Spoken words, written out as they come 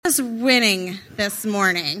us winning this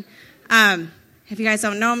morning. If you guys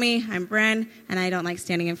don't know me, I'm Bryn, and I don't like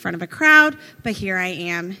standing in front of a crowd, but here I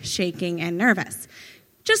am shaking and nervous.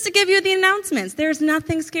 Just to give you the announcements, there's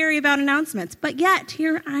nothing scary about announcements, but yet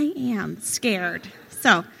here I am scared.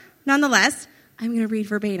 So, nonetheless, I'm going to read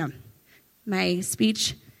verbatim. My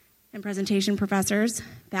speech and presentation professors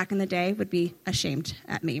back in the day would be ashamed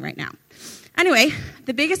at me right now. Anyway,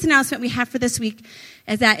 the biggest announcement we have for this week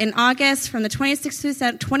is that in August, from the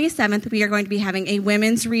 26th to 27th, we are going to be having a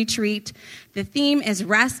women's retreat. The theme is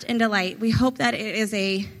rest and delight. We hope that it is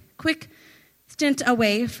a quick stint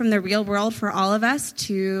away from the real world for all of us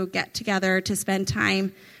to get together to spend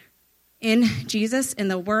time in Jesus, in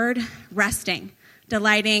the Word, resting,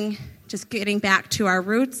 delighting, just getting back to our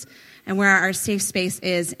roots and where our safe space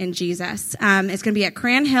is in Jesus. It's going to be at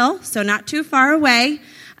Cran Hill, so not too far away.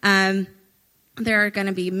 There are going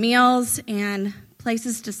to be meals and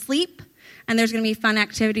places to sleep, and there's going to be fun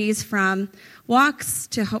activities from walks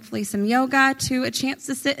to hopefully some yoga to a chance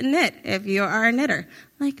to sit and knit if you are a knitter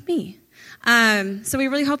like me. So we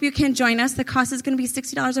really hope you can join us. The cost is going to be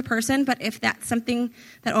 $60 a person, but if that's something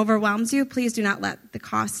that overwhelms you, please do not let the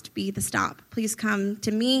cost be the stop. Please come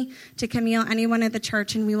to me, to Camille, anyone at the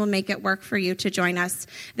church, and we will make it work for you to join us.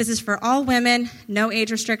 This is for all women, no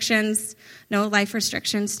age restrictions, no life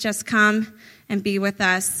restrictions. Just come and be with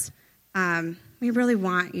us. We really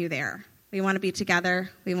want you there. We want to be together.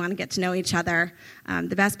 We want to get to know each other.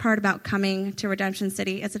 The best part about coming to Redemption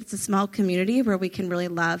City is that it's a small community where we can really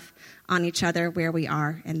love on each other where we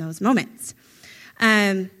are in those moments.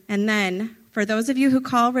 And then, for those of you who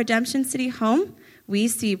call Redemption City home, we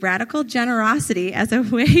see radical generosity as a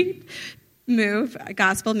way move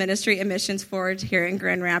gospel ministry and missions forward here in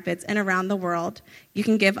Grand Rapids and around the world. You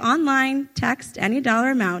can give online, text any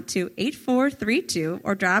dollar amount to 8432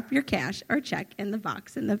 or drop your cash or check in the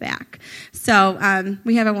box in the back. So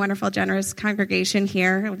we have a wonderful, generous congregation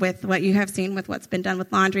here with what you have seen with what's been done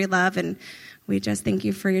with Laundry Love, and we just thank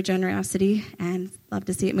you for your generosity and love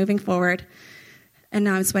to see it moving forward. And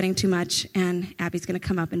now I'm sweating too much, and Abby's going to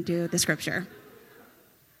come up and do the scripture.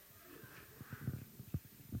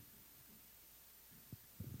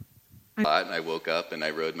 I woke up and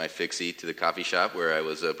I rode my fixie to the coffee shop where I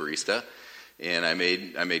was a barista, and I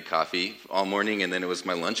made coffee all morning, and then it was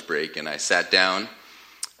my lunch break, and I sat down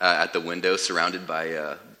at the window surrounded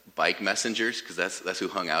by bike messengers, because that's who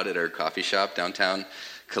hung out at our coffee shop downtown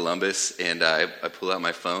Columbus, and I pull out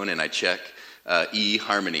my phone and I check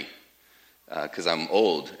eHarmony, because I'm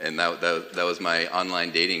old, and that was my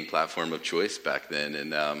online dating platform of choice back then,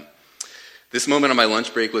 and this moment on my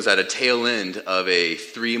lunch break was at a tail end of a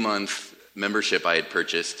 3-month membership I had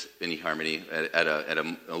purchased in eHarmony at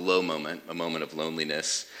a low moment, a moment of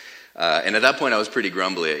loneliness. And at that point, I was pretty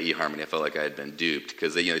grumbly at eHarmony. I felt like I had been duped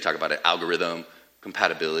because they talk about an algorithm,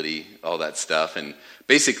 compatibility, all that stuff. And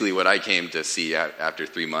basically what I came to see after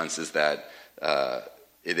 3 months is that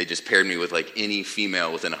they just paired me with like any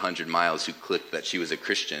female within 100 miles who clicked that she was a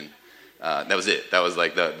Christian. That was it. That was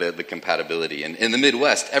like the compatibility. And in the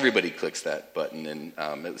Midwest, everybody clicks that button,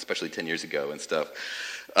 and especially 10 years ago and stuff.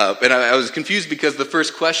 And I was confused because the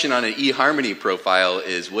first question on an eHarmony profile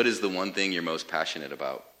is, what is the one thing you're most passionate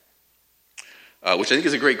about? Which I think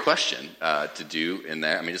is a great question to do in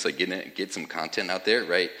there. I mean, just like get some content out there,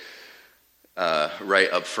 right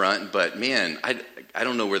up front. But man, I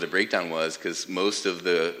don't know where the breakdown was, because most of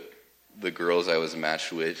the girls I was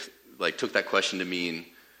matched with like took that question to mean,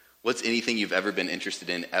 what's anything you've ever been interested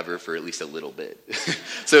in ever for at least a little bit?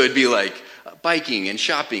 So it'd be like biking and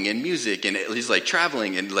shopping and music and at least like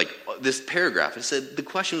traveling, and like this paragraph, it said the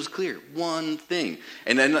question was clear, one thing.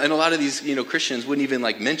 And a lot of these Christians wouldn't even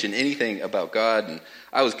like mention anything about God, and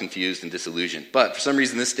I was confused and disillusioned. But for some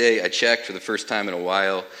reason this day I checked for the first time in a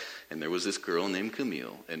while, and there was this girl named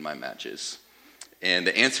Camille in my matches. And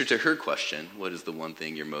the answer to her question, what is the one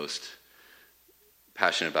thing you're most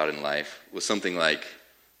passionate about in life, was something like,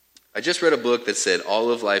 I just read a book that said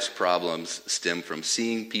all of life's problems stem from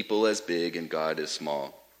seeing people as big and God as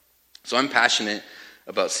small. So I'm passionate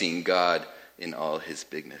about seeing God in all his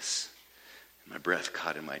bigness. My breath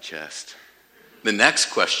caught in my chest. The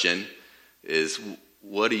next question is,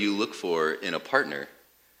 what do you look for in a partner?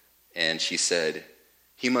 And she said,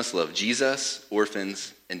 he must love Jesus,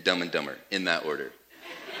 orphans, and Dumb and Dumber, in that order.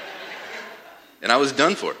 And I was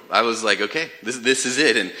done for. I was like, okay, this is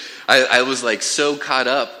it. And I was like so caught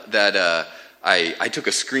up that I took a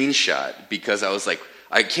screenshot, because I was like,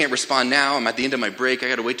 I can't respond now. I'm at the end of my break. I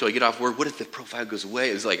got to wait till I get off work. What if the profile goes away?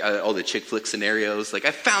 It was like all the chick flick scenarios. Like,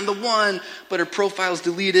 I found the one, but her profile's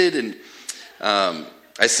deleted. And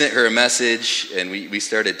I sent her a message, and we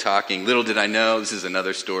started talking. Little did I know, this is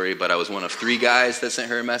another story, but I was one of 3 guys that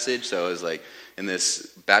sent her a message, so I was like in this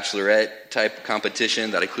bachelorette-type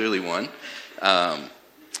competition that I clearly won.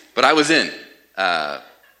 But I was in.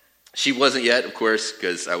 She wasn't yet, of course,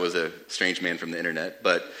 because I was a strange man from the internet,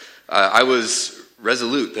 but I was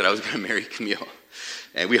resolute that I was going to marry Camille.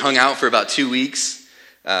 And we hung out for about 2 weeks.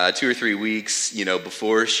 2 or 3 weeks,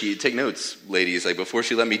 before she, take notes, ladies, like before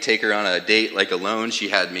she let me take her on a date, like alone, she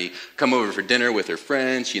had me come over for dinner with her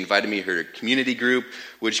friends. She invited me to her community group,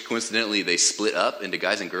 which coincidentally, they split up into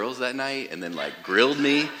guys and girls that night and then grilled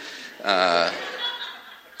me. And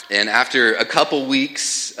after a couple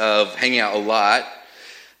weeks of hanging out a lot,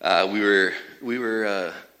 we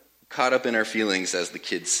were caught up in our feelings, as the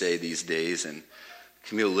kids say these days. And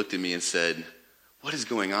Camille looked at me and said, "What is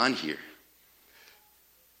going on here?"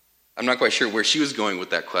 I'm not quite sure where she was going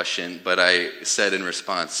with that question, but I said in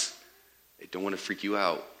response, "I don't want to freak you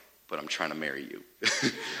out, but I'm trying to marry you."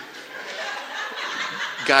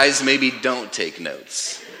 Guys, maybe don't take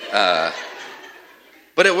notes.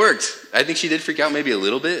 But it worked. I think she did freak out maybe a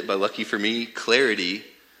little bit, but lucky for me, clarity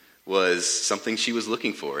was something she was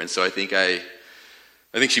looking for. And so I think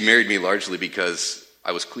she married me largely because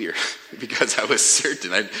I was clear, because I was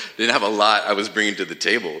certain. I didn't have a lot I was bringing to the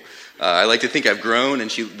table. I like to think I've grown, and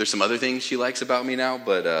there's some other things she likes about me now,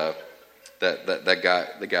 but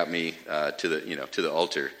that got me to the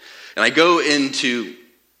altar. And I go into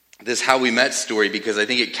this how we met story because I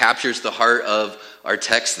think it captures the heart of our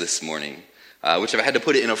text this morning, which if I had to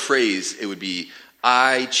put it in a phrase, it would be,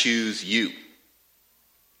 "I choose you."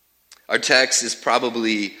 Our text is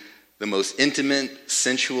probably the most intimate,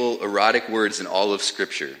 sensual, erotic words in all of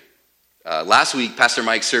Scripture. Last week, Pastor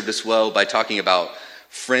Mike served us well by talking about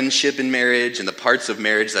friendship in marriage and the parts of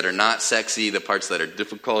marriage that are not sexy, the parts that are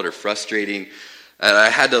difficult or frustrating. And I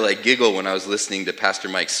had to giggle when I was listening to Pastor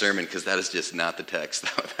Mike's sermon because that is just not the text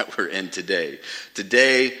that we're in today.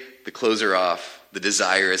 Today, the clothes are off, the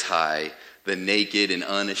desire is high, the naked and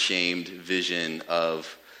unashamed vision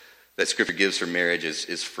that Scripture gives for marriage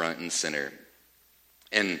is front and center.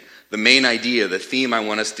 And the main idea, the theme I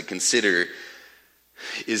want us to consider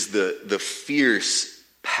is the fierce,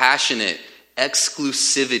 passionate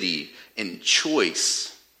exclusivity and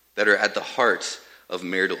choice that are at the heart of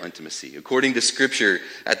marital intimacy. According to Scripture,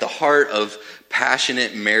 at the heart of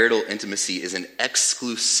passionate marital intimacy is an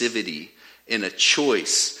exclusivity and a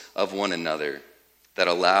choice of one another that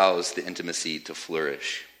allows the intimacy to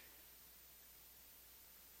flourish.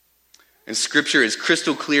 And Scripture is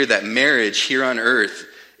crystal clear that marriage here on earth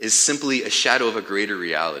is simply a shadow of a greater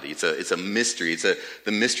reality. It's a mystery. It's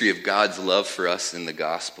the mystery of God's love for us in the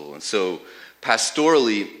gospel. And so,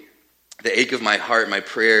 pastorally, the ache of my heart, my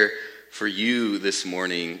prayer for you this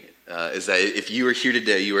morning is that if you are here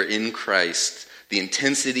today, you are in Christ, the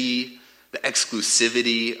intensity, the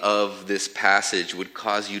exclusivity of this passage would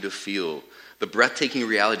cause you to feel the breathtaking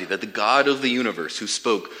reality that the God of the universe, who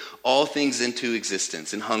spoke all things into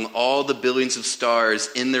existence and hung all the billions of stars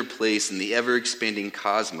in their place in the ever-expanding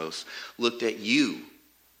cosmos, looked at you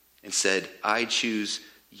and said, "I choose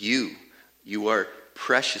you. You are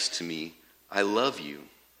precious to me. I love you."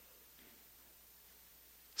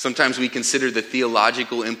 Sometimes we consider the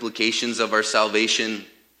theological implications of our salvation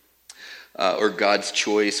or God's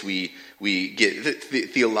choice. We get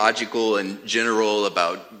theological and general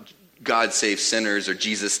about God saves sinners, or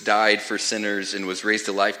Jesus died for sinners and was raised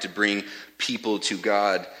to life to bring people to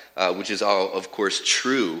God, which is all, of course,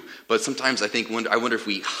 true. But sometimes I wonder if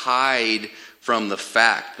we hide from the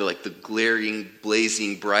fact, the glaring,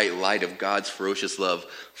 blazing, bright light of God's ferocious love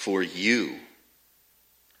for you.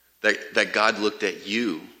 That God looked at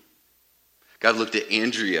you. God looked at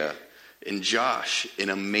Andrea and Josh and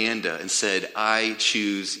Amanda and said, "I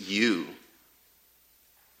choose you."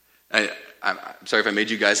 I'm sorry if I made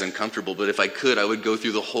you guys uncomfortable, but if I could, I would go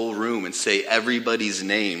through the whole room and say everybody's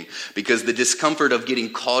name, because the discomfort of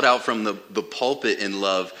getting called out from the pulpit in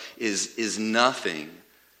love is nothing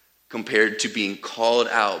compared to being called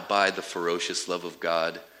out by the ferocious love of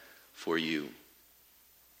God for you.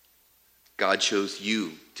 God chose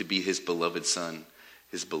you to be his beloved son,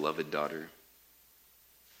 his beloved daughter.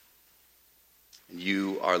 And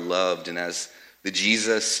you are loved, and as the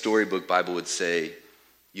Jesus Storybook Bible would say,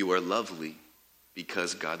 you are lovely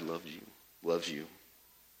because God loves you.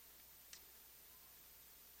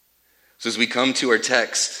 So as we come to our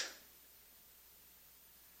text,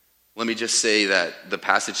 let me just say that the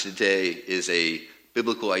passage today is a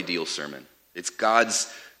biblical ideal sermon. It's God's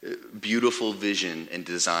beautiful vision and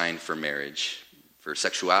design for marriage, for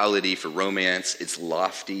sexuality, for romance. It's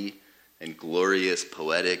lofty and glorious,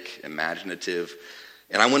 poetic, imaginative.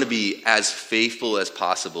 And I want to be as faithful as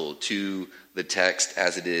possible to the text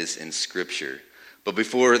as it is in Scripture. But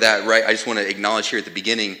before that, right, I just want to acknowledge here at the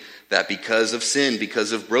beginning that because of sin,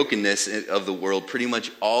 because of brokenness of the world, pretty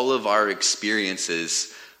much all of our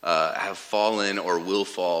experiences have fallen or will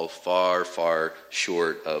fall far, far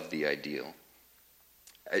short of the ideal.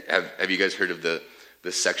 Have you guys heard of the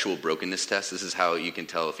sexual brokenness test? This is how you can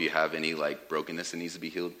tell if you have any brokenness that needs to be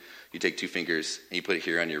healed. You take 2 fingers and you put it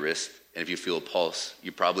here on your wrist, and if you feel a pulse,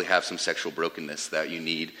 you probably have some sexual brokenness that you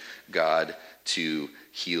need God to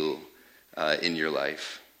heal in your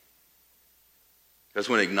life. I just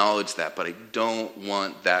want to acknowledge that, but I don't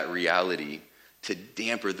want that reality to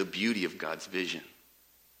damper the beauty of God's vision.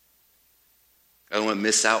 I don't want to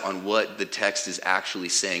miss out on what the text is actually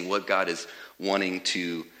saying, what God is wanting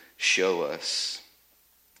to show us.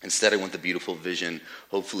 Instead, I want the beautiful vision,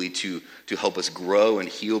 hopefully, to help us grow and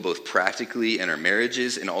heal both practically in our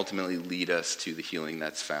marriages and ultimately lead us to the healing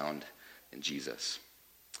that's found in Jesus.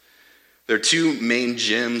 There are 2 main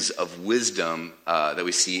gems of wisdom that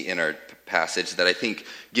we see in our passage that I think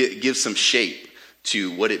give some shape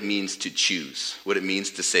to what it means to choose, what it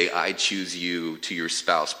means to say, I choose you to your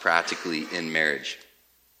spouse practically in marriage.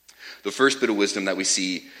 The first bit of wisdom that we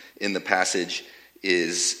see in the passage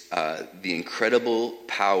is the incredible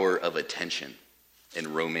power of attention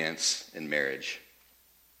in romance and marriage.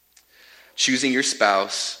 Choosing your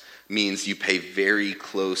spouse means you pay very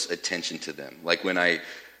close attention to them. Like when I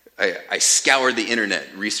scoured the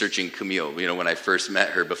internet researching Camille, when I first met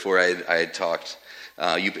her before I had talked.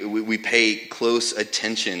 We pay close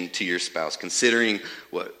attention to your spouse, considering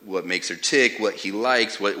what makes her tick, what he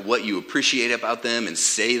likes, what you appreciate about them, and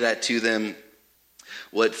say that to them.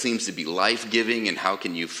 What seems to be life-giving, and how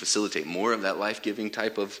can you facilitate more of that life-giving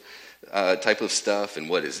type of stuff, and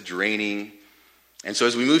what is draining. And so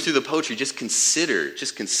as we move through the poetry, just consider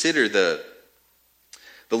the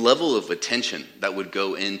level of attention that would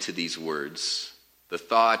go into these words, the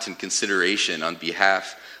thought and consideration on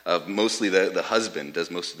behalf of mostly the husband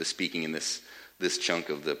does most of the speaking in this chunk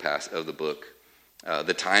of the book.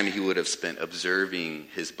 The time he would have spent observing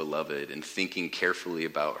his beloved and thinking carefully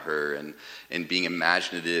about her and being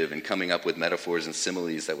imaginative and coming up with metaphors and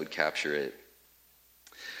similes that would capture it.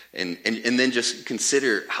 And then just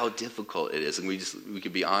consider how difficult it is. And we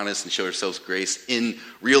could be honest and show ourselves grace in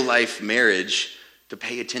real life marriage to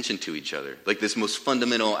pay attention to each other. Like this most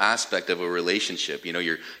fundamental aspect of a relationship.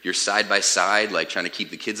 You're side by side, like trying to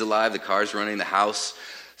keep the kids alive, the car's running, the house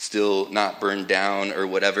still not burned down or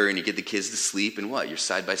whatever, and you get the kids to sleep, and what? You're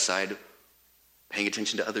side by side paying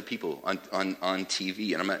attention to other people on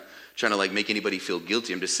TV. And I'm not trying to make anybody feel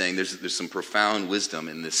guilty. I'm just saying there's some profound wisdom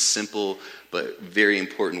in this simple but very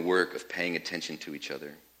important work of paying attention to each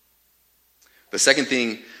other. The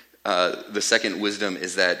second wisdom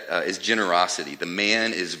is generosity. The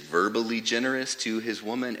man is verbally generous to his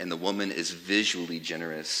woman, and the woman is visually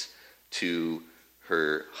generous to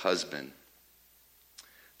her husband.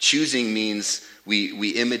 Choosing means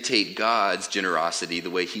we imitate God's generosity the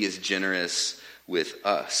way he is generous with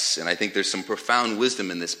us. And I think there's some profound wisdom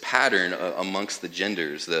in this pattern amongst the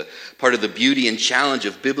genders. The part of the beauty and challenge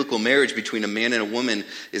of biblical marriage between a man and a woman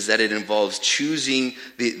is that it involves choosing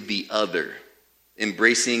the other.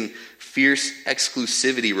 Embracing fierce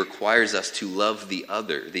exclusivity requires us to love the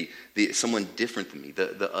other, the someone different than me,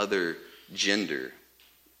 the other gender.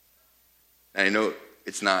 And I know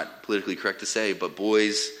it's not politically correct to say, but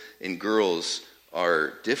boys and girls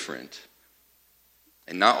are different.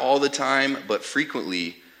 And not all the time, but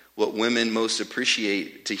frequently, what women most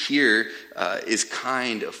appreciate to hear is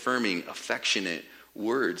kind, affirming, affectionate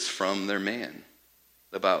words from their man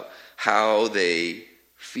about how they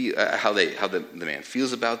feel, how the man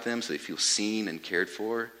feels about them, so they feel seen and cared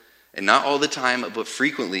for. And not all the time, but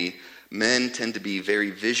frequently, men tend to be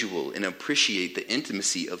very visual and appreciate the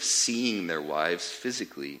intimacy of seeing their wives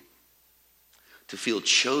physically, to feel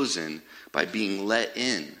chosen by being let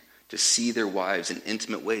in to see their wives in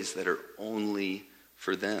intimate ways that are only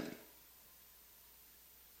for them.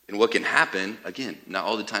 And what can happen, again, not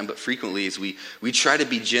all the time, but frequently, is we try to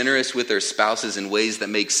be generous with our spouses in ways that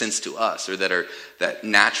make sense to us or that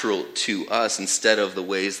natural to us instead of the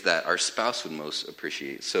ways that our spouse would most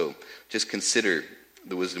appreciate. So just consider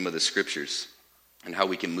the wisdom of the scriptures and how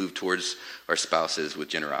we can move towards our spouses with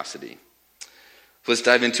generosity. Let's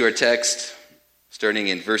dive into our text, starting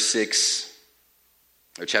in verse 6,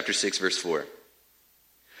 or chapter 6, verse 4.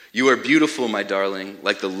 You are beautiful, my darling,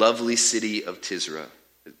 like the lovely city of Tisra.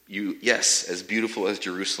 You, yes, as beautiful as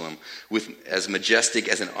Jerusalem, as majestic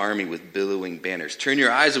as an army with billowing banners. Turn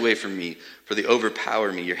your eyes away from me, for they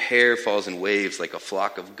overpower me. Your hair falls in waves like a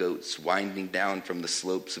flock of goats winding down from the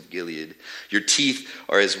slopes of Gilead. Your teeth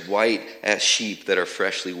are as white as sheep that are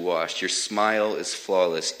freshly washed. Your smile is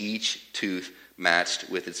flawless, each tooth matched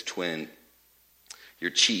with its twin.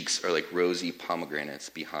 Your cheeks are like rosy pomegranates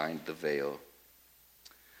behind the veil.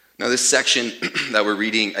 Now, this section that we're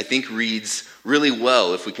reading, I think, reads really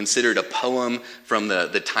well if we consider it a poem from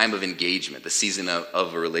the time of engagement, the season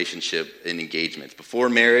of a relationship and engagement. Before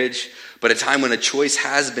marriage, but a time when a choice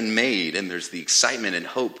has been made and there's the excitement and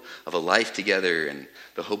hope of a life together, and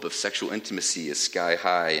the hope of sexual intimacy is sky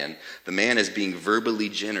high, and the man is being verbally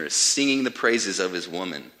generous, singing the praises of his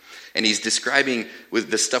woman. And he's describing,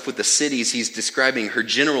 with the stuff with the cities, he's describing her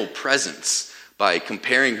general presence by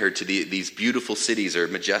comparing her to these beautiful cities or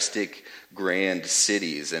majestic, grand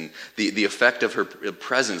cities. And the effect of her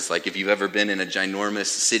presence, like if you've ever been in a ginormous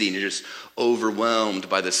city and you're just overwhelmed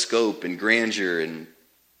by the scope and grandeur and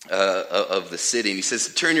of the city. And he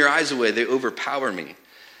says, turn your eyes away, they overpower me.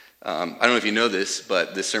 I don't know if you know this,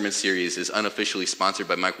 but this sermon series is unofficially sponsored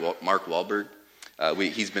by Mark Wahlberg.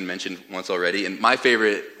 He's been mentioned once already. And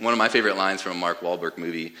one of my favorite lines from a Mark Wahlberg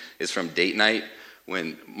movie is from Date Night,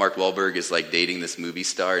 when Mark Wahlberg is like dating this movie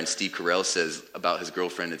star, and Steve Carell says about his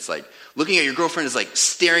girlfriend, it's like, looking at your girlfriend is like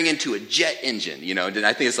staring into a jet engine, you know? And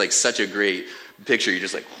I think it's like such a great picture. You're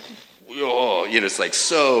just like, oh, you know, it's like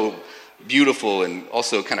so beautiful and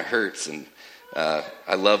also kind of hurts. And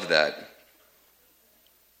I love that.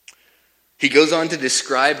 He goes on to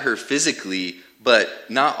describe her physically, but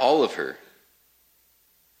not all of her.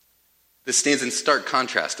 This stands in stark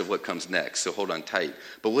contrast of what comes next, so hold on tight.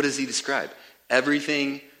 But what does he describe?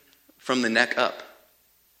 Everything from the neck up.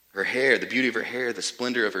 Her hair, the beauty of her hair, the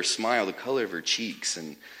splendor of her smile, the color of her cheeks.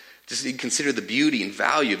 And just consider the beauty and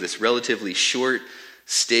value of this relatively short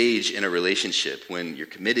stage in a relationship when you're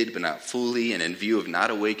committed but not fully, and in view of not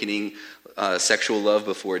awakening sexual love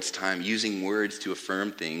before it's time, using words to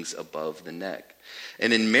affirm things above the neck.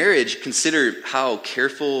 And in marriage, consider how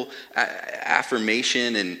careful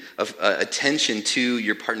affirmation and attention to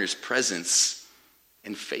your partner's presence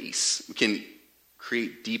and face can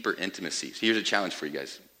create deeper intimacy. So here's a challenge for you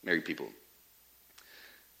guys, married people.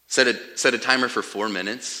 Set a timer for 4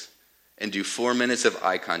 minutes and do 4 minutes of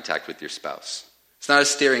eye contact with your spouse. It's not a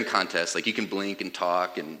staring contest. Like, you can blink and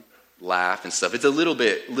talk and laugh and stuff. It's a little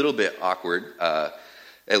bit awkward,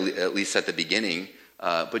 at least at the beginning.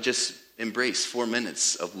 But just embrace 4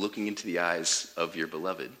 minutes of looking into the eyes of your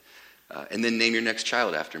beloved. And then name your next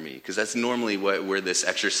child after me, because that's normally where this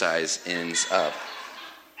exercise ends up.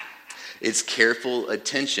 It's careful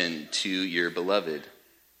attention to your beloved.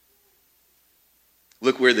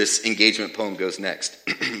 Look where this engagement poem goes next.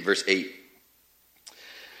 Verse 8.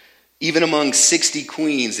 Even among 60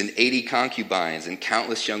 queens and 80 concubines and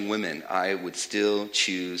countless young women, I would still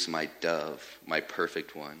choose my dove, my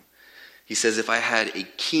perfect one. He says, if I had a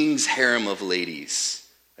king's harem of ladies,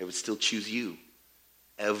 I would still choose you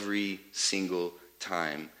every single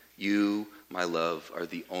time. You, my love, are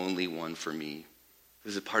the only one for me.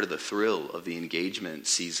 This is a part of the thrill of the engagement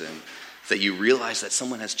season, that you realize that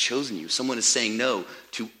someone has chosen you. Someone is saying no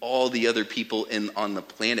to all the other people on the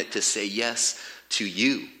planet to say yes to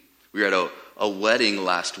you. We were at a wedding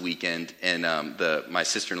last weekend, and my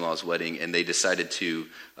sister-in-law's wedding, and they decided to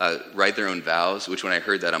write their own vows, which when I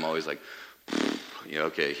heard that, I'm always like, you know,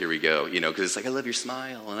 okay, here we go. You know, because it's like, I love your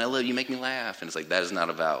smile, and I love you make me laugh. And it's like, that is not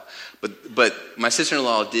a vow. But my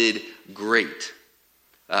sister-in-law did great.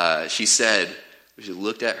 She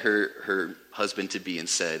looked at her husband-to-be and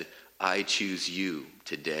said, I choose you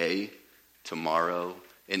today, tomorrow,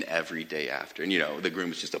 and every day after. And, you know, the groom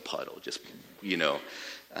was just a puddle, just, you know.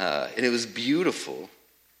 And it was beautiful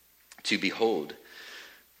to behold.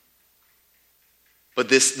 But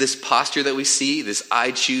this posture that we see, this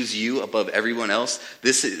I choose you above everyone else,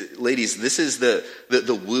 ladies, this is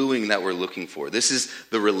the wooing that we're looking for. This is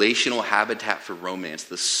the relational habitat for romance,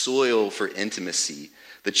 the soil for intimacy.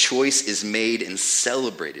 The choice is made and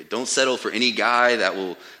celebrated. Don't settle for any guy that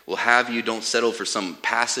will have you. Don't settle for some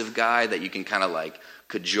passive guy that you can kind of like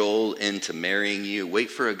cajole into marrying you.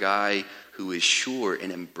 Wait for a guy who is sure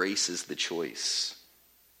and embraces the choice.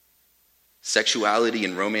 Sexuality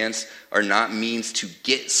and romance are not means to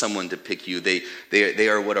get someone to pick you. They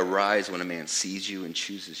are what arise when a man sees you and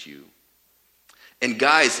chooses you. And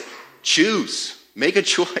guys, choose. Make a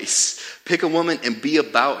choice. Pick a woman and be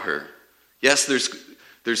about her. Yes,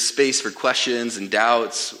 there's space for questions and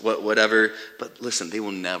doubts, whatever. But listen, they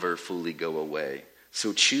will never fully go away.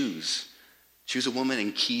 So choose. Choose a woman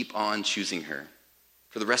and keep on choosing her.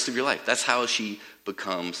 for the rest of your life. That's how she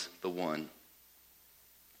becomes the one.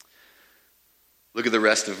 Look at the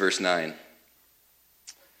rest of verse 9.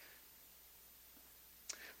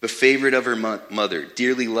 The favorite of her mother,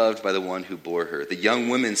 dearly loved by the one who bore her. The young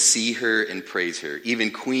women see her and praise her.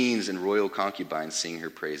 Even queens and royal concubines sing her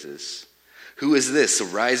praises. Who is this,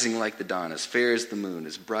 rising like the dawn, as fair as the moon,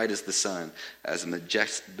 as bright as the sun, as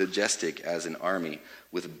majestic as an army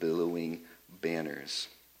with billowing banners?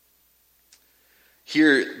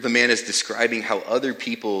 Here, the man is describing how other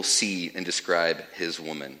people see and describe his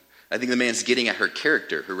woman. I think the man's getting at her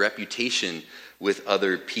character, her reputation with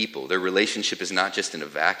other people. Their relationship is not just in a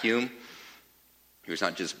vacuum. He was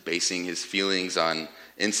not just basing his feelings on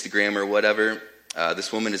Instagram or whatever.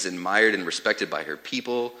 This woman is admired and respected by her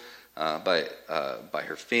people, by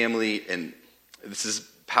her family, and this is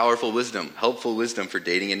powerful wisdom, helpful wisdom for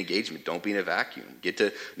dating and engagement. Don't be in a vacuum. Get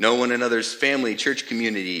to know one another's family, church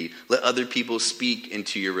community. Let other people speak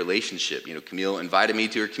into your relationship. Camille invited me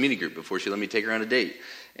to her community group before she let me take her on a date.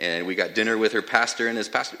 And we got dinner with her pastor and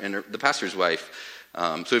the pastor's wife.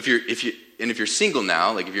 So if you're single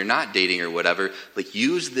now, like if you're not dating or whatever, like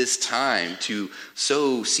use this time to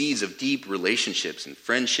sow seeds of deep relationships and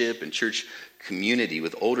friendship and church community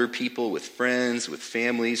with older people, with friends, with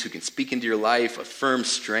families who can speak into your life, affirm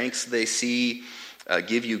strengths they see,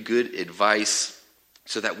 give you good advice.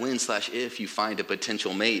 So that when/if you find a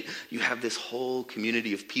potential mate, you have this whole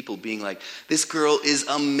community of people being like, this girl is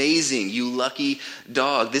amazing, you lucky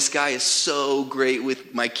dog. This guy is so great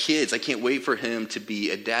with my kids. I can't wait for him to be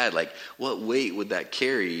a dad. Like, what weight would that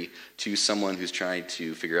carry to someone who's trying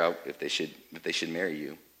to figure out if they should marry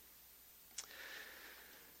you?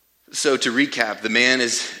 So to recap, the man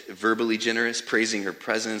is verbally generous, praising her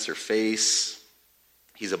presence, her face.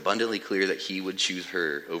 He's abundantly clear that he would choose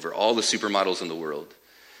her over all the supermodels in the world.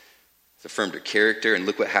 He's affirmed her character, and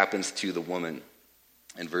look what happens to the woman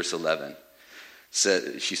in verse 11.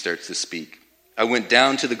 She starts to speak. I went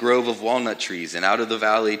down to the grove of walnut trees and out of the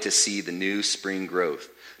valley to see the new spring growth,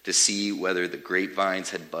 to see whether the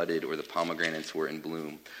grapevines had budded or the pomegranates were in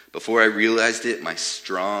bloom. Before I realized it, my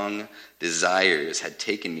strong desires had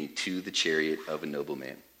taken me to the chariot of a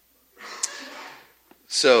nobleman.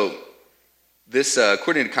 So, this,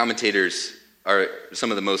 according to commentators, are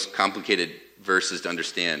some of the most complicated verses to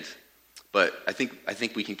understand. But I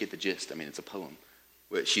think we can get the gist. I mean, it's a poem.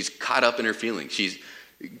 She's caught up in her feelings.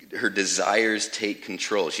 Her desires take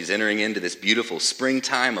control. She's entering into this beautiful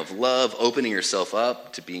springtime of love, opening herself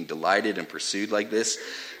up to being delighted and pursued like this.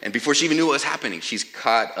 And before she even knew what was happening, she's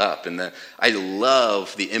caught up. And I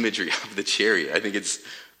love the imagery of the chariot. I think it's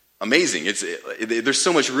amazing. There's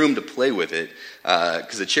so much room to play with it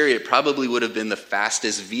because the chariot probably would have been the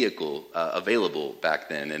fastest vehicle available back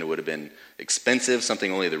then, and it would have been expensive,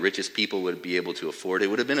 something only the richest people would be able to afford. It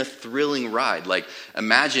would have been a thrilling ride. Like,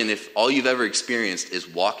 imagine if all you've ever experienced is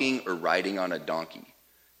walking or riding on a donkey,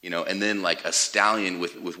 and then like a stallion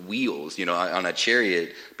with wheels, on a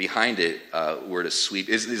chariot behind it were to sweep.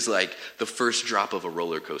 It's like the first drop of a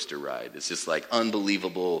roller coaster ride. It's just like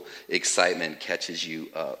unbelievable excitement catches you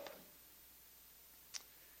up.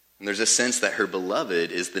 And there's a sense that her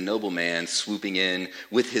beloved is the nobleman swooping in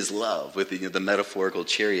with his love, with the metaphorical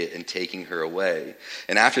chariot and taking her away.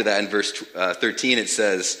 And after that, in verse 13, it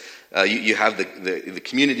says, you have the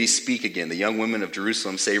community speak again. The young women of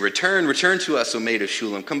Jerusalem say, return to us, O maid of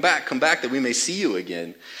Shulam. Come back, that we may see you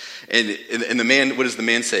again. And the man, what does the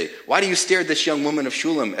man say? Why do you stare at this young woman of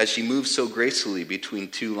Shulam as she moves so gracefully between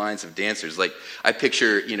two lines of dancers? Like, I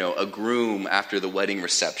picture, a groom after the wedding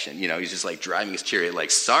reception. He's just like driving his chariot,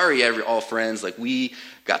 like, sorry, all friends, like, we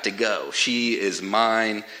got to go. She is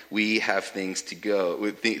mine. We have things to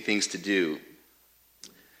do.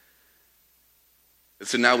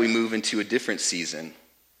 So now we move into a different season.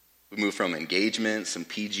 We move from engagement, some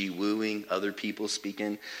PG wooing, other people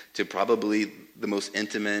speaking, to probably the most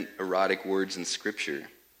intimate, erotic words in Scripture.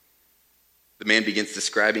 The man begins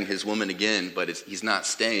describing his woman again, but he's not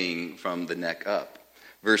staying from the neck up.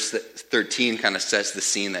 Verse 13 kind of sets the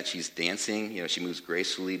scene that she's dancing. She moves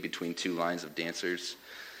gracefully between two lines of dancers.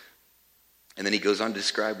 And then he goes on to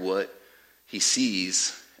describe what he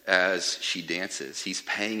sees as she dances. He's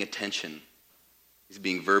paying attention. He's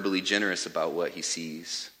being verbally generous about what he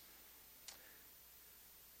sees.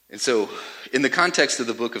 And so, in the context of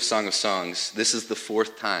the book of Song of Songs, this is the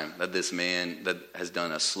fourth time that this man that has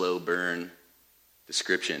done a slow burn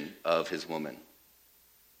description of his woman.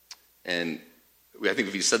 And I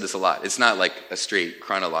think we've said this a lot. It's not like a straight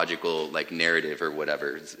chronological like narrative or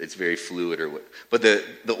whatever. It's very fluid but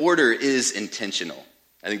the order is intentional.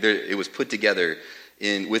 I think it was put together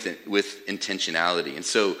with intentionality. And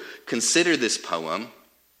so, consider this poem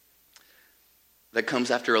that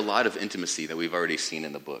comes after a lot of intimacy that we've already seen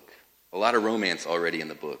in the book. A lot of romance already in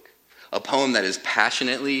the book. A poem that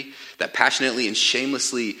passionately and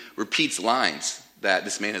shamelessly repeats lines that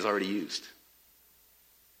this man has already used.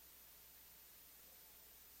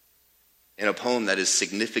 And a poem that is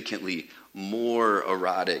significantly more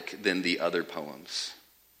erotic than the other poems.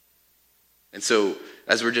 And so,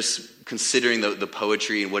 as we're just considering the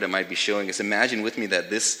poetry and what it might be showing us, imagine with me that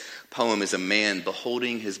this poem is a man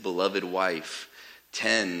beholding his beloved wife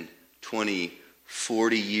 10, 20,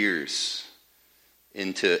 40 years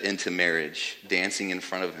into marriage, dancing in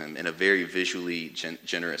front of him in a very visually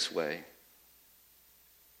generous way.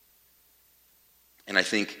 And I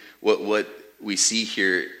think what we see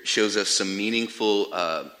here shows us some meaningful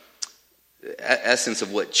essence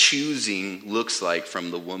of what choosing looks like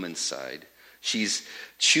from the woman's side. She's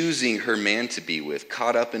choosing her man to be with,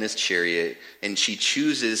 caught up in his chariot, and she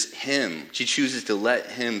chooses him. She chooses to let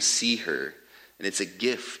him see her. And it's a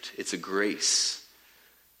gift. It's a grace.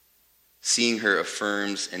 Seeing her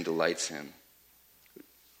affirms and delights him.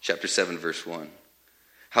 Chapter 7, verse 1.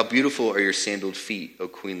 How beautiful are your sandaled feet, O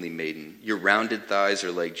queenly maiden. Your rounded thighs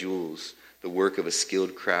are like jewels, the work of a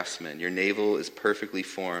skilled craftsman. Your navel is perfectly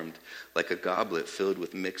formed, like a goblet filled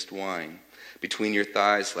with mixed wine. Between your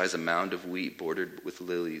thighs lies a mound of wheat bordered with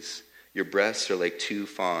lilies. Your breasts are like two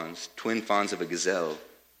fawns, twin fawns of a gazelle.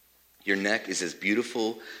 Your neck is as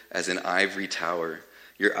beautiful as an ivory tower.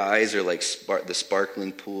 Your eyes are like the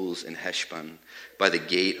sparkling pools in Heshbon, by the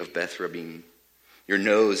gate of Beth Rabim. Your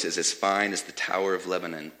nose is as fine as the tower of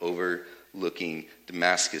Lebanon, overlooking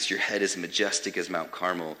Damascus. Your head is majestic as Mount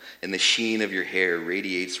Carmel, and the sheen of your hair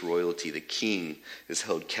radiates royalty. The king is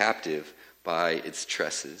held captive by its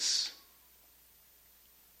tresses.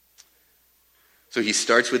 So he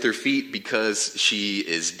starts with her feet because she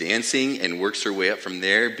is dancing and works her way up from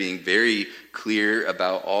there, being very clear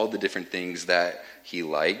about all the different things that he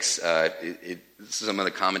likes. Some of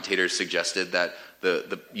the commentators suggested that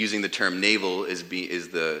the using the term navel is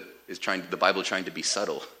the Bible trying to be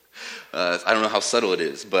subtle. I don't know how subtle it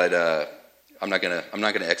is, but I'm not gonna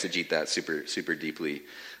exegete that super deeply.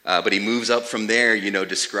 But he moves up from there,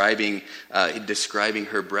 describing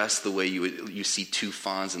her breasts the way you see two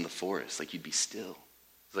fawns in the forest, like you'd be still.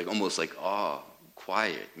 It's like almost like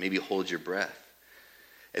quiet, maybe hold your breath.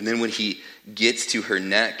 And then when he gets to her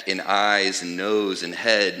neck and eyes and nose and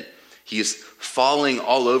head, he is falling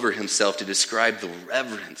all over himself to describe the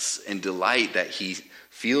reverence and delight that he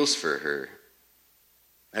feels for her.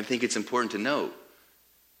 I think it's important to note,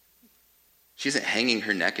 she isn't hanging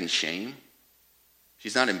her neck in shame.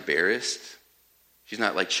 She's not embarrassed. She's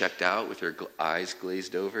not checked out with her eyes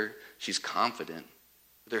glazed over. She's confident,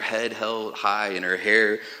 with her head held high and her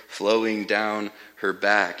hair flowing down her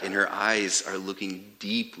back, and her eyes are looking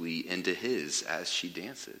deeply into his as she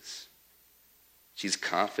dances. She's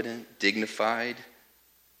confident, dignified,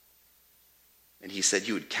 and he said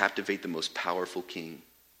you would captivate the most powerful king.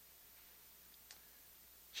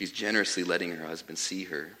 She's generously letting her husband see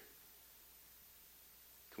her.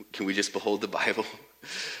 Can we just behold the Bible?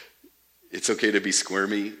 It's okay to be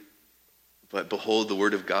squirmy, but behold the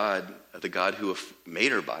Word of God, the God who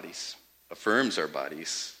made our bodies, affirms our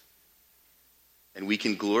bodies. And we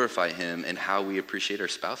can glorify him in how we appreciate our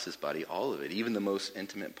spouse's body, all of it, even the most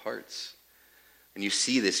intimate parts. And you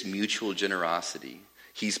see this mutual generosity.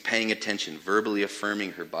 He's paying attention, verbally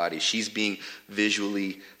affirming her body. She's being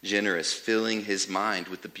visually generous, filling his mind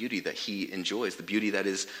with the beauty that he enjoys, the beauty that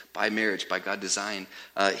is by marriage, by God designed,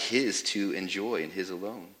 his to enjoy and his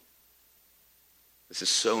alone. This is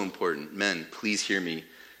so important. Men, please hear me.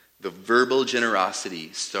 The verbal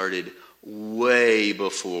generosity started way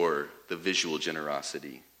before the visual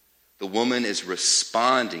generosity. The woman is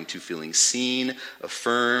responding to feeling seen,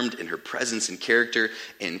 affirmed in her presence and character,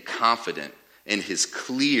 and confident in his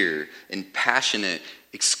clear and passionate,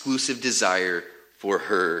 exclusive desire for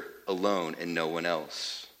her alone and no one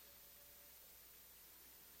else.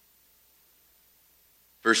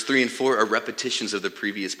 Verse 3 and 4 are repetitions of the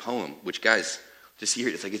previous poem, which, guys, just hear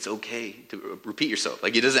it. It's okay to repeat yourself.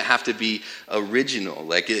 It doesn't have to be original.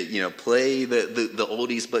 Play the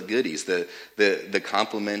oldies but goodies, the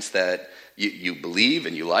compliments that you believe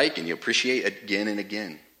and you like and you appreciate again and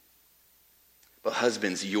again. But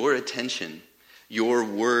husbands, your attention, your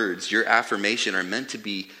words, your affirmation are meant to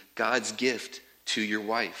be God's gift to your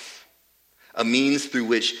wife. A means through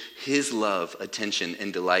which his love, attention,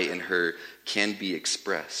 and delight in her can be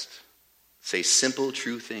expressed. Say simple,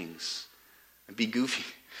 true things. Be goofy.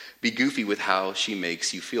 Be goofy with how she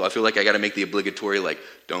makes you feel. I feel like I got to make the obligatory, like,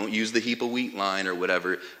 don't use the heap of wheat line or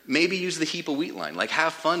whatever. Maybe use the heap of wheat line. Like,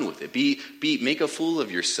 have fun with it. Make a fool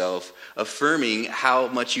of yourself, affirming how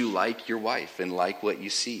much you like your wife and like what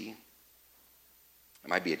you see. It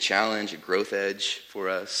might be a challenge, a growth edge for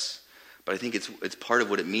us. But I think it's part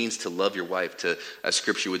of what it means to love your wife, to, as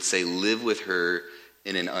Scripture would say, live with her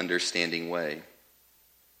in an understanding way.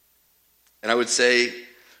 And I would say,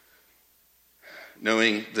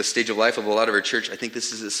 knowing the stage of life of a lot of our church, I think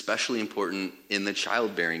this is especially important in the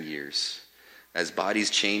childbearing years. As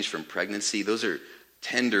bodies change from pregnancy, those are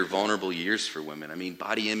tender, vulnerable years for women. I mean,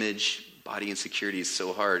 body image, body insecurity is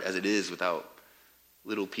so hard as it is without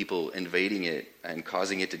little people invading it and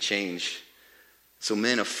causing it to change. So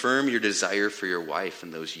men, affirm your desire for your wife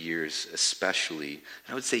in those years especially.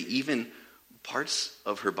 And I would say even parts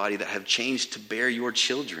of her body that have changed to bear your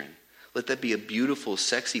children. Let that be a beautiful,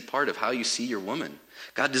 sexy part of how you see your woman.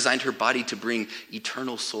 God designed her body to bring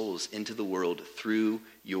eternal souls into the world through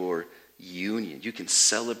your union. You can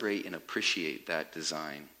celebrate and appreciate that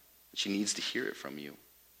design. She needs to hear it from you.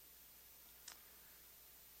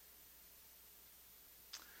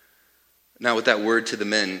 Now, with that word to the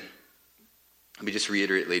men, let me just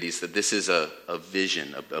reiterate, ladies, that this is a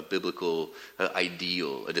vision, a biblical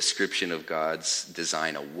ideal, a description of God's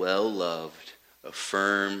design, a well-loved, a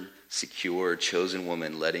firm, secure, chosen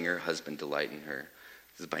woman letting her husband delight in her.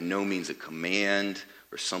 This is by no means a command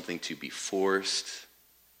or something to be forced.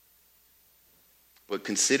 But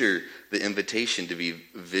consider the invitation to be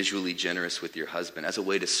visually generous with your husband as a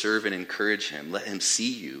way to serve and encourage him. Let him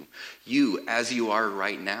see you as you are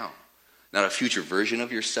right now. Not a future version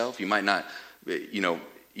of yourself. You might not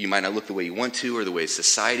look the way you want to or the way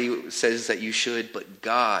society says that you should, but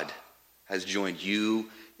God has joined you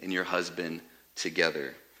and your husband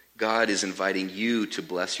together. God is inviting you to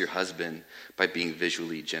bless your husband by being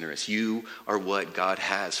visually generous. You are what God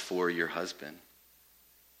has for your husband.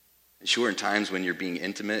 And sure, in times when you're being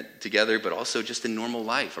intimate together, but also just in normal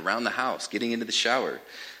life, around the house, getting into the shower.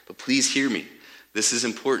 But please hear me. This is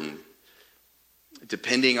important.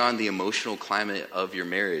 Depending on the emotional climate of your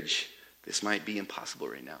marriage, this might be impossible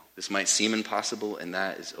right now. This might seem impossible, and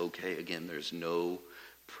that is okay. Again, there's no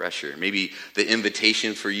pressure. Maybe the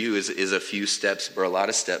invitation for you is a few steps or a lot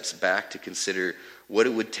of steps back to consider what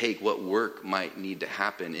it would take, what work might need to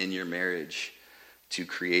happen in your marriage to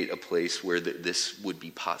create a place where this would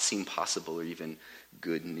seem possible or even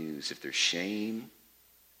good news. If there's shame,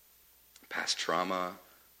 past trauma,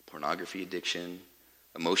 pornography addiction,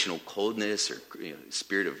 emotional coldness, or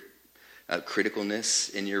spirit of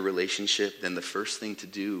criticalness in your relationship, then the first thing to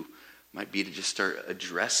do might be to just start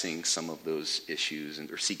addressing some of those issues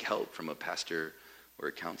or seek help from a pastor or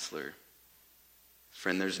a counselor.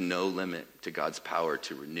 Friend, there's no limit to God's power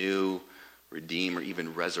to renew, redeem, or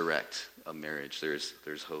even resurrect a marriage. There's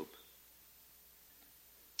hope.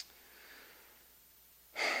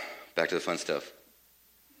 Back to the fun stuff.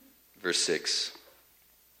 Verse 6.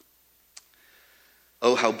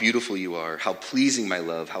 Oh, how beautiful you are, how pleasing, my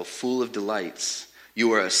love, how full of delights.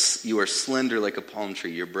 You are slender like a palm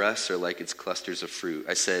tree. Your breasts are like its clusters of fruit.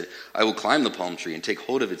 I said, I will climb the palm tree and take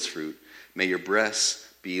hold of its fruit. May your breasts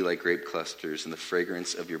be like grape clusters and the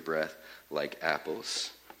fragrance of your breath like apples.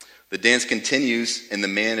 The dance continues and the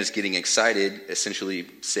man is getting excited, essentially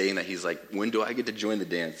saying that he's like, when do I get to join the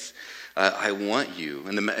dance? I want you.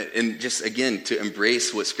 And just again, to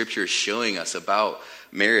embrace what Scripture is showing us about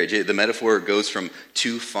marriage. The metaphor goes from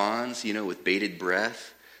two fawns, with bated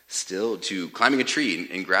breath, still, to climbing a tree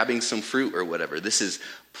and grabbing some fruit or whatever. This is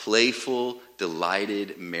playful,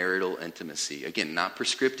 delighted marital intimacy. Again, not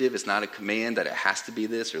prescriptive. It's not a command that it has to be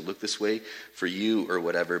this or look this way for you or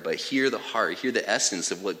whatever. But hear the heart, hear the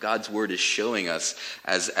essence of what God's word is showing us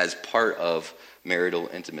as part of marital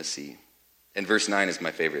intimacy. And verse 9 is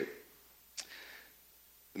my favorite.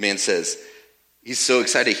 The man says, he's so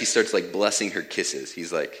excited, he starts blessing her kisses.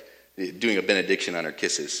 He's doing a benediction on her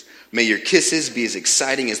kisses. May your kisses be as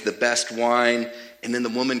exciting as the best wine. And then the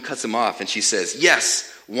woman cuts him off and she says,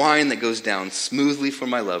 yes, wine that goes down smoothly for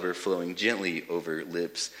my lover, flowing gently over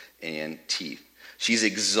lips and teeth. She's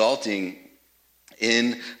exalting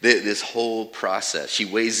in this whole process. She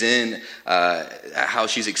weighs in how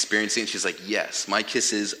she's experiencing it. She's like, yes, my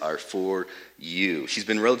kisses are for you. She's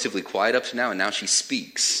been relatively quiet up to now, and now she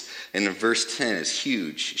speaks. And in verse 10 is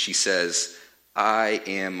huge. She says, I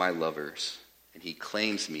am my lover's, and he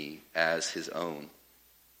claims me as his own.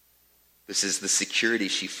 This is the security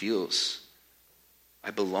she feels.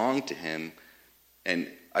 I belong to him, and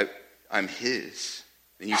I'm his.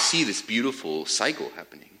 And you see this beautiful cycle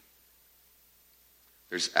happening.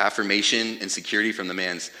 There's affirmation and security from the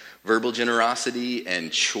man's verbal generosity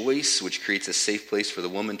and choice, which creates a safe place for the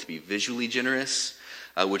woman to be visually generous,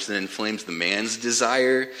 which then inflames the man's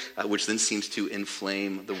desire, which then seems to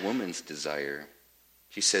inflame the woman's desire.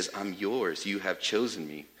 She says, I'm yours. You have chosen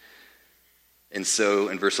me. And so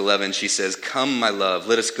in verse 11, she says, come, my love,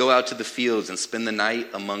 let us go out to the fields and spend the night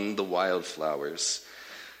among the wildflowers.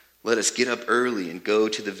 Let us get up early and go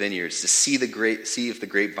to the vineyards to see if the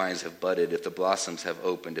grapevines have budded, if the blossoms have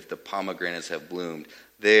opened, if the pomegranates have bloomed.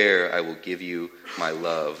 There I will give you my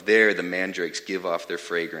love. There the mandrakes give off their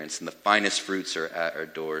fragrance, and the finest fruits are at our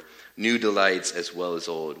door. New delights as well as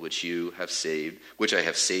old, which I have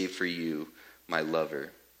saved for you, my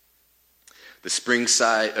lover. The spring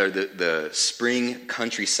side, or the spring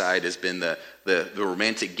countryside, has been the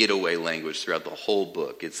romantic getaway language throughout the whole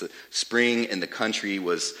book. It's the spring in the country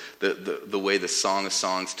was the way the Song of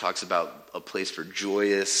Songs talks about a place for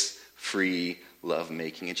joyous, free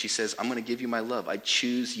lovemaking. And she says, I'm going to give you my love. I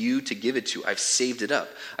choose you to give it to. I've saved it up.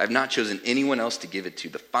 I've not chosen anyone else to give it to.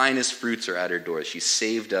 The finest fruits are at her door. She's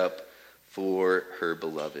saved up for her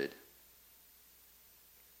beloved.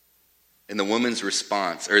 In the woman's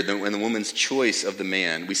response, or in the woman's choice of the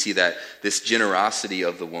man, we see that this generosity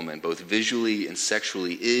of the woman, both visually and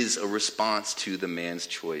sexually, is a response to the man's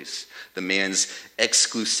choice, the man's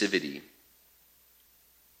exclusivity.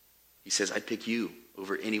 He says, I'd pick you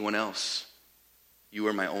over anyone else. You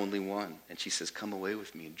are my only one. And she says, come away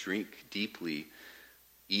with me and drink deeply,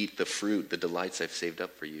 eat the fruit, the delights I've saved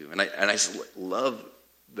up for you. And I love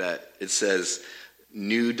that it says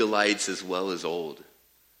new delights as well as old.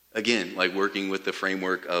 Again, like working with the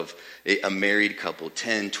framework of a married couple,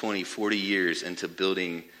 10, 20, 40 years into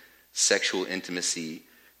building sexual intimacy.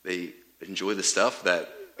 They enjoy the stuff that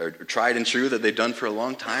are tried and true that they've done for a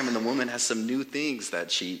long time, and the woman has some new things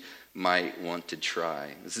that she might want to try.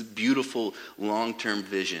 This is a beautiful long-term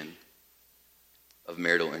vision of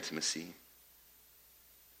marital intimacy.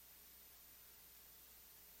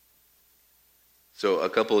 So a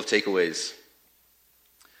couple of takeaways.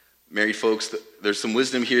 Married folks, there's some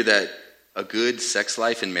wisdom here that a good sex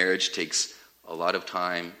life in marriage takes a lot of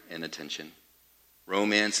time and attention.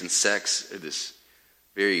 Romance and sex are this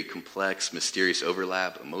very complex, mysterious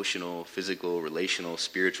overlap, emotional, physical, relational,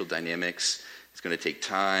 spiritual dynamics. It's going to take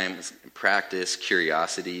time, practice,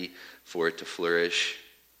 curiosity for it to flourish.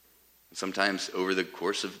 And sometimes over the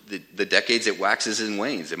course of the decades, it waxes and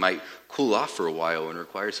wanes. It might cool off for a while and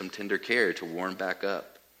require some tender care to warm back up.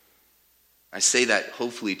 I say that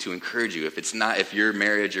hopefully to encourage you. If your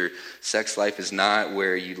marriage or sex life is not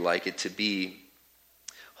where you'd like it to be,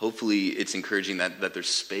 hopefully it's encouraging that there's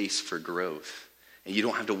space for growth. And you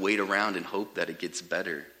don't have to wait around and hope that it gets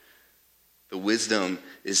better. The wisdom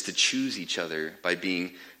is to choose each other by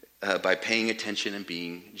paying attention and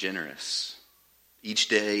being generous. Each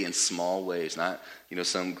day in small ways, not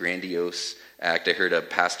some grandiose act. I heard a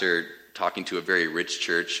pastor talking to a very rich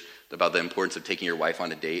church about the importance of taking your wife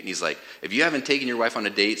on a date. And he's like, if you haven't taken your wife on a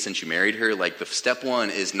date since you married her, like the step one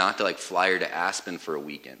is not to fly her to Aspen for a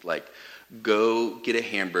weekend. Go get a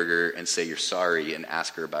hamburger and say you're sorry and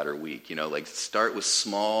ask her about her week. Start with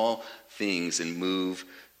small things and move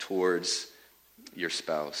towards your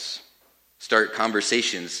spouse. Start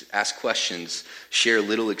conversations, ask questions, share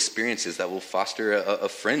little experiences that will foster a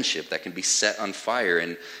friendship that can be set on fire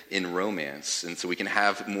in romance. And so we can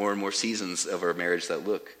have more and more seasons of our marriage that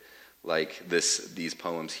look like these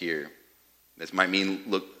poems here. This might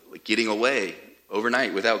mean getting away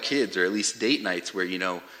overnight without kids, or at least date nights where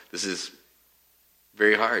this is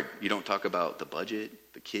very hard. You don't talk about the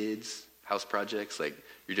budget, the kids, house projects.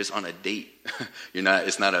 You're just on a date.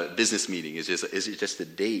 It's not a business meeting. It's just a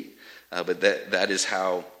date. But that is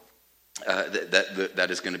how that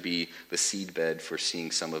is going to be the seedbed for seeing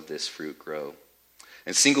some of this fruit grow.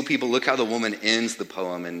 And single people, look how the woman ends the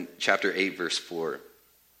poem in chapter 8, verse 4.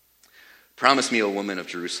 Promise me, O woman of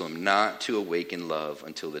Jerusalem, not to awaken love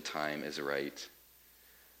until the time is right.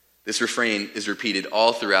 This refrain is repeated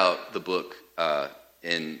all throughout the book,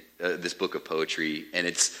 in this book of poetry, and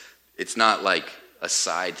it's not like a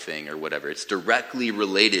side thing or whatever. It's directly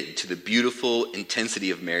related to the beautiful intensity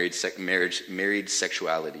of married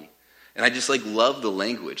sexuality. And I just love the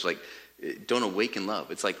language. Don't awaken love.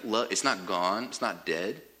 It's love. It's not gone. It's not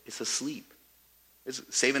dead. It's asleep. It's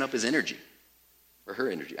saving up his energy, or her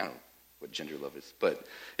energy. I don't know what gender love is, but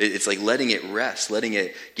it's letting it rest, letting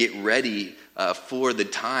it get ready for the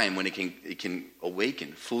time when it can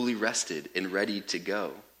awaken, fully rested and ready to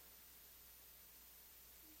go.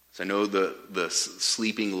 So I know the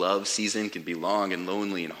sleeping love season can be long and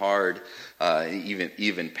lonely and hard,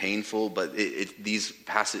 even painful. But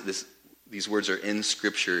this These words are in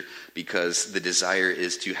Scripture because the desire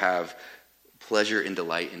is to have pleasure and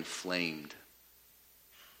delight inflamed,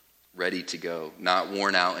 ready to go, not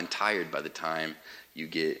worn out and tired by the time you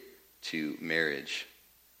get to marriage.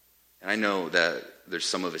 And I know that there's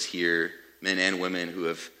some of us here, men and women, who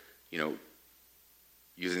have,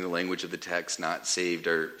 using the language of the text, not saved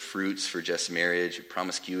our fruits for just marriage,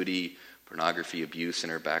 promiscuity, pornography, abuse in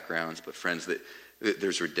our backgrounds. But friends, that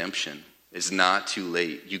there's redemption. It's not too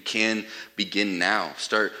late. You can begin now.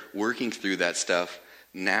 Start working through that stuff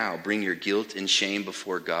now. Bring your guilt and shame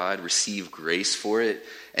before God. Receive grace for it.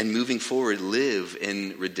 And moving forward, live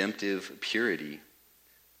in redemptive purity.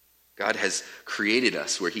 God has created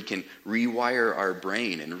us where he can rewire our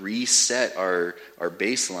brain and reset our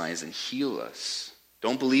baselines and heal us.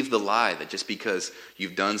 Don't believe the lie that just because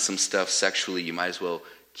you've done some stuff sexually, you might as well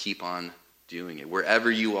keep on doing it. Wherever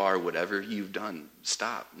you are, whatever you've done,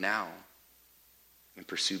 stop now and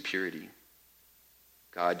pursue purity.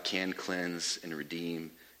 God can cleanse and redeem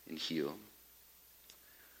and heal.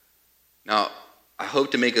 Now, I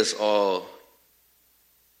hope to make us all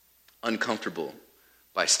uncomfortable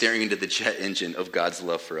by staring into the jet engine of God's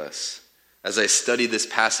love for us. As I studied this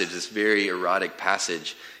passage, this very erotic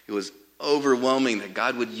passage, it was overwhelming that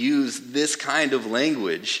God would use this kind of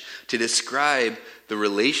language to describe the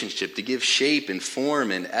relationship, to give shape and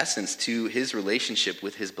form and essence to his relationship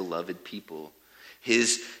with his beloved people,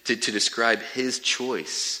 to describe his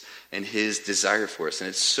choice and his desire for us. And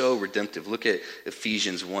it's so redemptive. Look at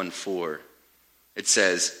Ephesians 1:4. It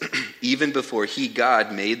says, even before he,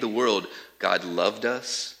 God, made the world, God loved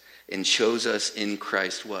us and chose us in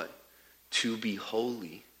Christ, what? To be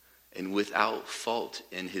holy and without fault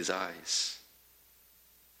in his eyes.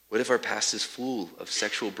 What if our past is full of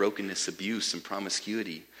sexual brokenness, abuse, and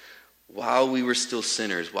promiscuity? While we were still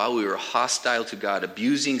sinners, while we were hostile to God,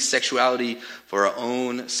 abusing sexuality for our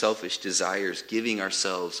own selfish desires, giving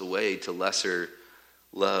ourselves away to lesser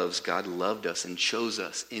loves, God loved us and chose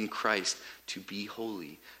us in Christ to be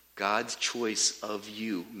holy. God's choice of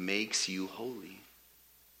you makes you holy.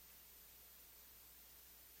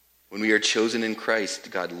 When we are chosen in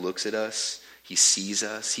Christ, God looks at us, he sees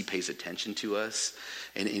us, he pays attention to us,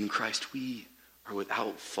 and in Christ we are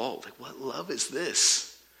without fault. Like, what love is this?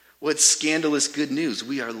 What scandalous good news.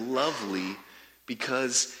 We are lovely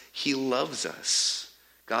because he loves us.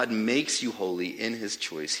 God makes you holy in his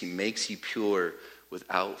choice. He makes you pure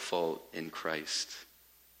without fault in Christ.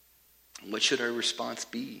 What should our response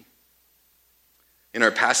be? In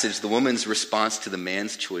our passage, the woman's response to the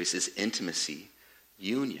man's choice is intimacy,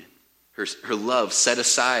 union, her love set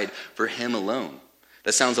aside for him alone.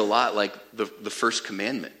 That sounds a lot like the first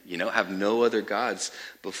commandment, have no other gods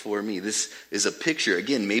before me. This is a picture,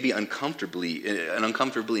 again, maybe an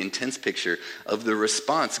uncomfortably intense picture of the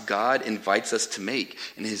response God invites us to make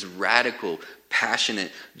in his radical,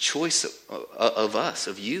 passionate choice of us,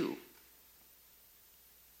 of you.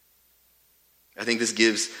 I think this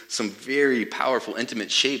gives some very powerful, intimate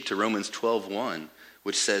shape to Romans 12:1,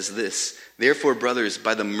 which says this, therefore, brothers,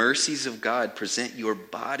 by the mercies of God, present your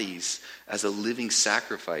bodies as a living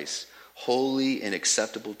sacrifice, holy and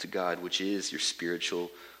acceptable to God, which is your spiritual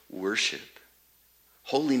worship.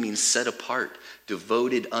 Holy means set apart,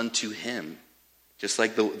 devoted unto him, just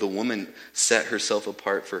like the woman set herself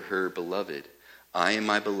apart for her beloved. I am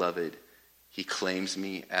my beloved. He claims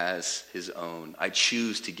me as his own. I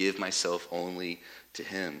choose to give myself only to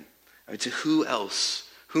him. To whom else,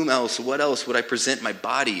 what else would I present my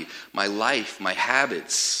body, my life, my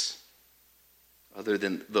habits, other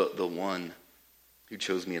than the one who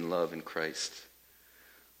chose me in love in Christ?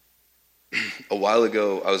 A while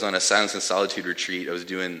ago, I was on a silence and solitude retreat. I was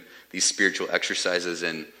doing these spiritual exercises,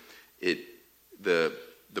 and the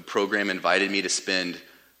program invited me to spend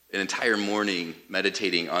an entire morning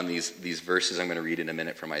meditating on these verses I'm going to read in a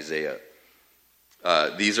minute from Isaiah.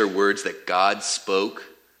 These are words that God spoke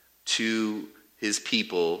to his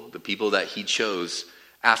people, the people that he chose,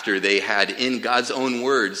 after they had, in God's own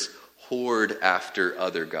words, whored after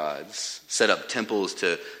other gods, set up temples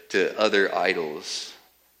to other idols.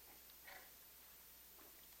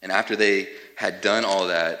 And after they had done all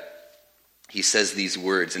that, he says these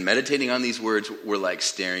words, and meditating on these words were like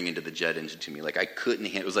staring into the jet engine to me. Like I couldn't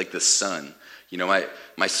handle it. It was like the sun.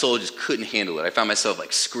 My soul just couldn't handle it. I found myself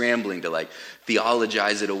like scrambling to like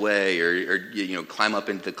theologize it away or climb up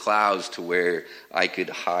into the clouds to where I could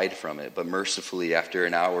hide from it. But mercifully, after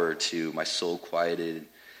an hour or two, my soul quieted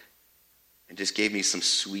and just gave me some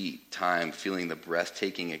sweet time feeling the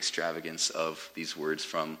breathtaking extravagance of these words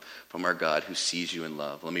from our God who sees you in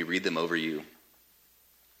love. Let me read them over you.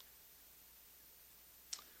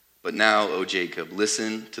 But now, O Jacob,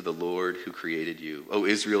 listen to the Lord who created you. O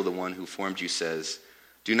Israel, the one who formed you says,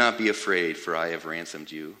 do not be afraid, for I have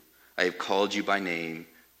ransomed you. I have called you by name,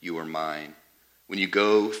 you are mine. When you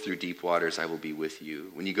go through deep waters, I will be with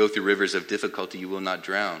you. When you go through rivers of difficulty, you will not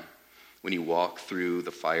drown. When you walk through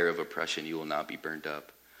the fire of oppression, you will not be burned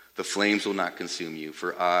up. The flames will not consume you,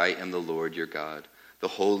 for I am the Lord your God, the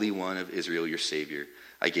Holy One of Israel, your Savior.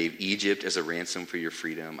 I gave Egypt as a ransom for your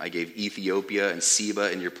freedom. I gave Ethiopia and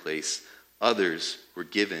Seba in your place. Others were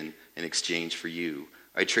given in exchange for you.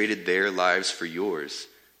 I traded their lives for yours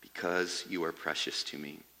because you are precious to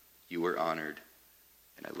me. You are honored,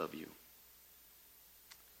 and I love you.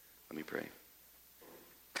 Let me pray.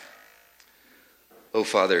 Oh,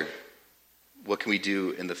 Father, what can we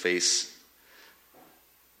do in the face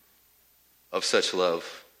of such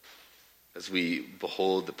love as we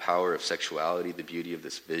behold the power of sexuality, the beauty of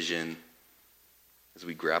this vision, as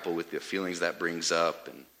we grapple with the feelings that brings up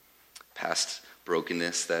and past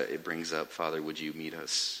brokenness that it brings up? Father, would you meet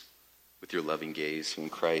us with your loving gaze, who in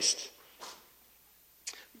Christ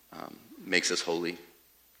makes us holy,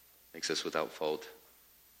 makes us without fault.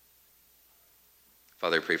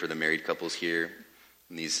 Father, I pray for the married couples here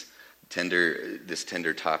and this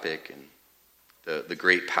tender topic, and the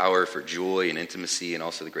great power for joy and intimacy, and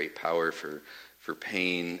also the great power for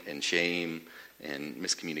pain and shame and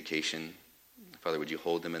miscommunication. Father, would you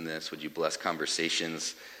hold them in this? Would you bless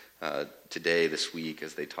conversations today, this week,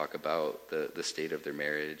 as they talk about the state of their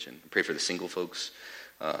marriage? And pray for the single folks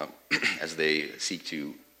as they seek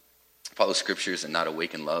to follow scriptures and not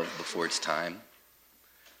awaken love before it's time.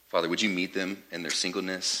 Father, would you meet them in their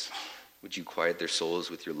singleness? Would you quiet their souls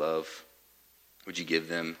with your love? Would you give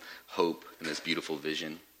them hope in this beautiful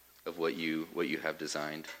vision of what you have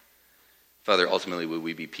designed? Father, ultimately, would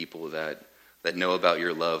we be people that know about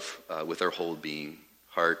your love with our whole being,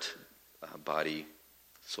 heart, body,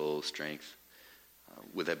 soul, strength?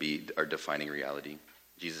 Would that be our defining reality? In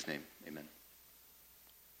Jesus' name, amen.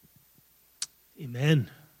 Amen.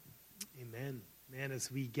 Amen. Man,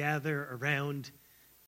 as we gather around